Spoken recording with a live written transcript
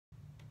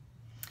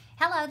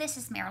Hello, this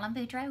is Marilyn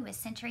Boudreaux with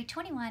Century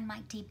 21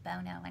 Mike D.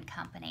 Bono and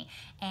Company.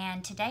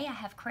 And today I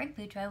have Craig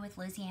Boudreaux with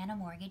Louisiana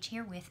Mortgage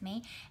here with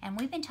me. And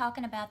we've been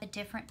talking about the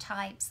different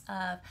types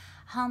of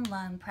home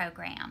loan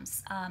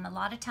programs. A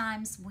lot of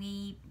times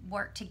we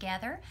work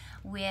together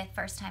with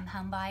first-time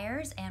home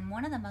buyers. And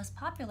one of the most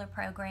popular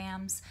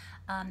programs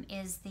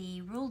is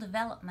the Rural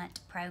Development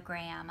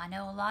Program. I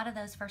know a lot of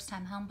those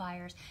first-time home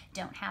buyers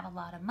don't have a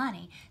lot of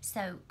money.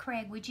 So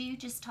Craig, would you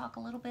just talk a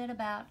little bit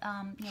about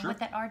Sure. what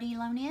that RD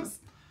loan is? Sure.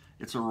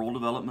 It's a rural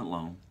development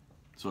loan,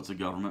 so it's a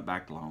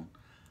government-backed loan.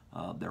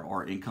 There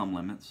are income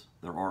limits,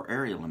 there are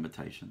area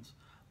limitations,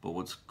 but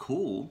what's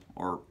cool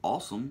or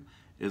awesome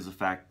is the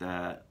fact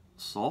that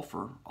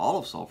Sulphur, all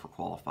of Sulphur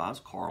qualifies,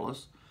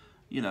 Carlos,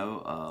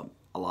 a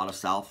lot of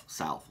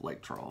South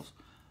Lake Charles,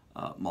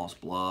 Moss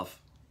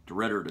Bluff,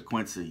 DeRidder,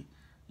 DeQuincy,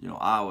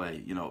 Iowa,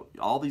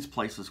 all these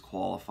places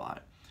qualify.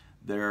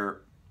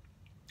 They're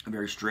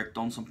very strict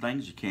on some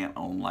things. You can't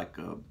own like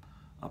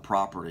a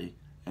property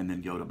and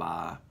then go to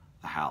buy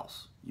a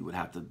house. You would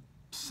have to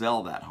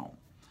sell that home.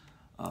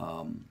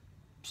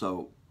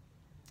 So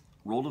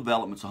rural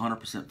development's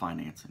 100%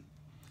 financing.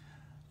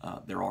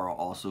 There are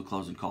also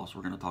closing costs.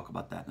 We're going to talk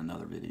about that in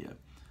another video.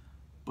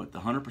 But the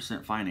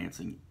 100%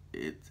 financing,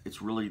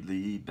 it's really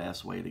the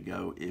best way to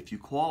go if you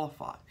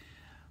qualify.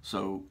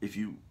 So if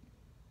you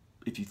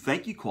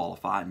think you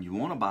qualify and you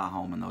want to buy a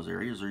home in those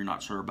areas, or you're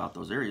not sure about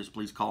those areas,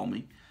 please call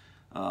me.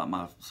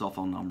 My cell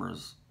phone number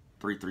is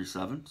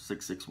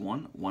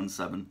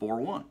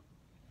 337-661-1741.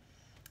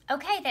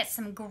 Okay, that's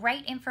some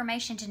great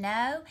information to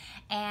know,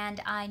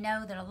 and I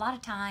know that a lot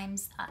of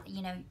times,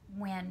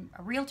 when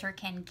a realtor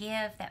can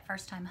give that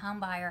first-time home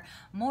buyer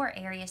more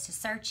areas to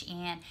search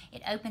in,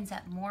 it opens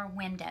up more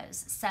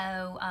windows.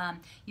 So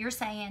you're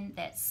saying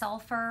that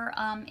Sulphur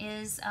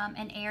is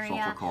an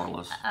area.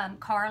 Sulphur,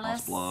 Carlos.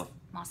 Moss Bluff.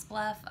 Moss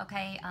Bluff,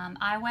 okay,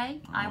 Iowa.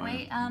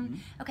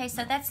 Okay,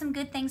 so that's some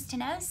good things to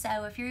know.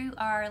 So if you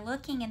are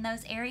looking in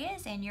those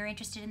areas and you're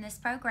interested in this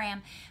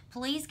program,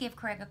 please give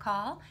Craig a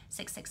call,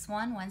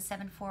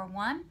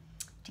 661-1741.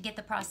 To get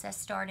the process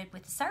started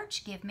with the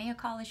search, give me a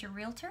call as your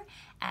realtor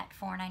at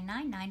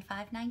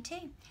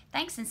 499-9592.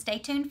 Thanks, and stay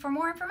tuned for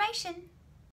more information.